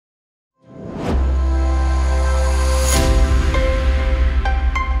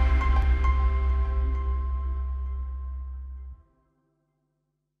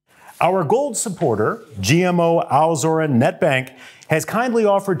Our gold supporter, GMO Aozora Netbank, has kindly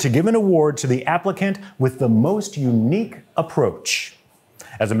offered to give an award to the applicant with the most unique approach.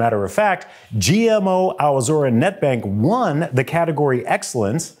 As a matter of fact, GMO Aozora Netbank won the category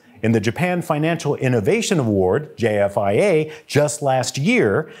Excellence in the Japan Financial Innovation Award, JFIA, just last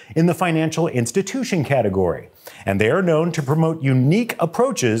year in the Financial Institution category. And they are known to promote unique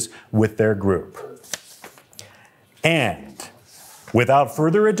approaches with their group. And without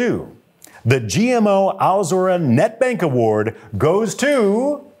further ado, the GMO Aozora Netbank Award goes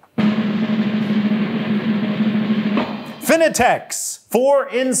to Finatext for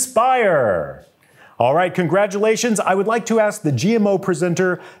Inspire. All right, congratulations. I would like to ask the GMO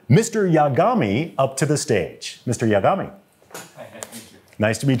presenter, Mr. Yagami, up to the stage. Mr. Yagami. Hi, nice to meet you.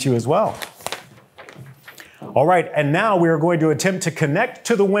 Nice to meet you as well. All right, and now we are going to attempt to connect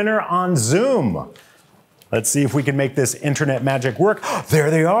to the winner on Zoom. Let's see if we can make this internet magic work. There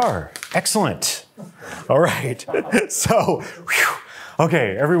they are. Excellent. All right. So,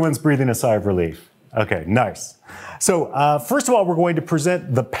 okay, everyone's breathing a sigh of relief. Okay, nice. So, first of all, we're going to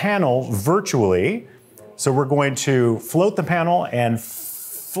present the panel virtually. So we're going to float the panel and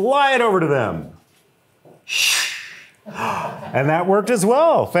fly it over to them. And that worked as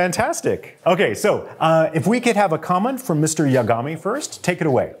well. Fantastic. Okay, so if we could have a comment from Mr. Yagami first, take it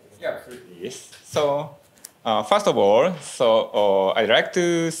away. Yeah, absolutely. So, first of all, I'd like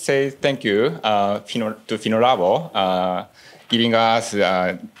to say thank you to FINOLAB giving us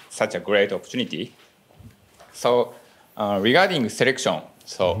such a great opportunity. So, regarding selection,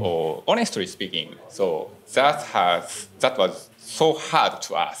 so honestly speaking, so that was so hard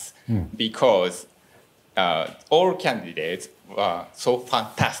to us because all candidates were so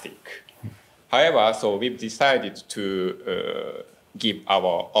fantastic. However, so we've decided to give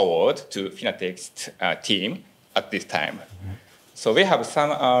our award to Finatext team at this time. So we have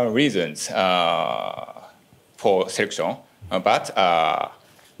some reasons for selection, but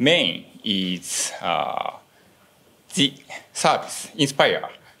main is the service, Inspire,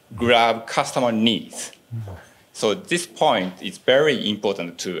 grab customer needs. So this point is very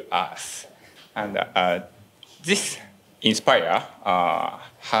important to us. And this Inspire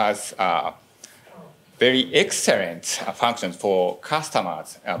has very excellent functions for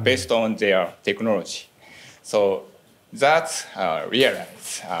customers based on their technology. So that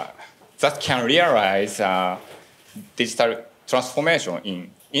can realize digital transformation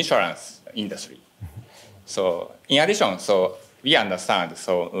in insurance industry. So in addition, so we understand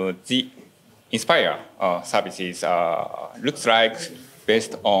the Inspire services looks like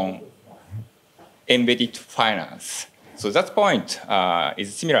based on embedded finance. So that point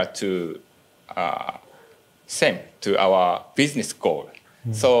is similar to same to our business goal.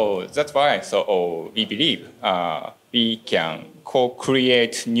 So that's why we believe we can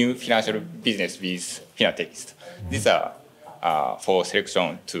co-create new financial business with Finatext. These are for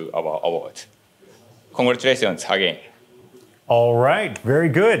selection to our award. Congratulations again. All right, very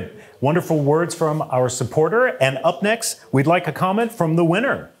good. Wonderful words from our supporter. And up next, we'd like a comment from the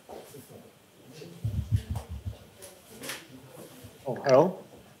winner. Oh, hello?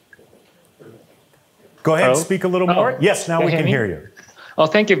 Go ahead, Hello? speak a little more. Yes, now we can hear you. Oh,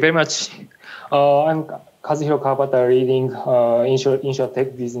 thank you very much. I'm Kazuhiro Kawabata, leading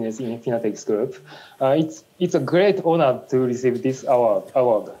InsurTech business in Finatext Group. It's a great honor to receive this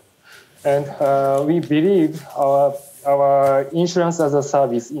award. And we believe our insurance as a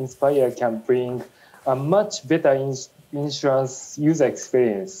service, Inspire, can bring a much better insurance user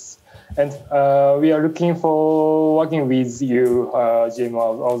experience. And we are looking for working with you,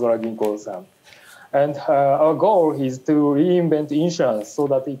 GMO Aozora Ginko-san. And our goal is to reinvent insurance so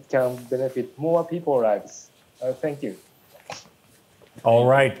that it can benefit more people's lives. Thank you. All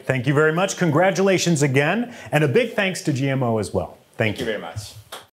right, thank you very much. Congratulations again. And a big thanks to GMO as well. Thank you Thank you very much.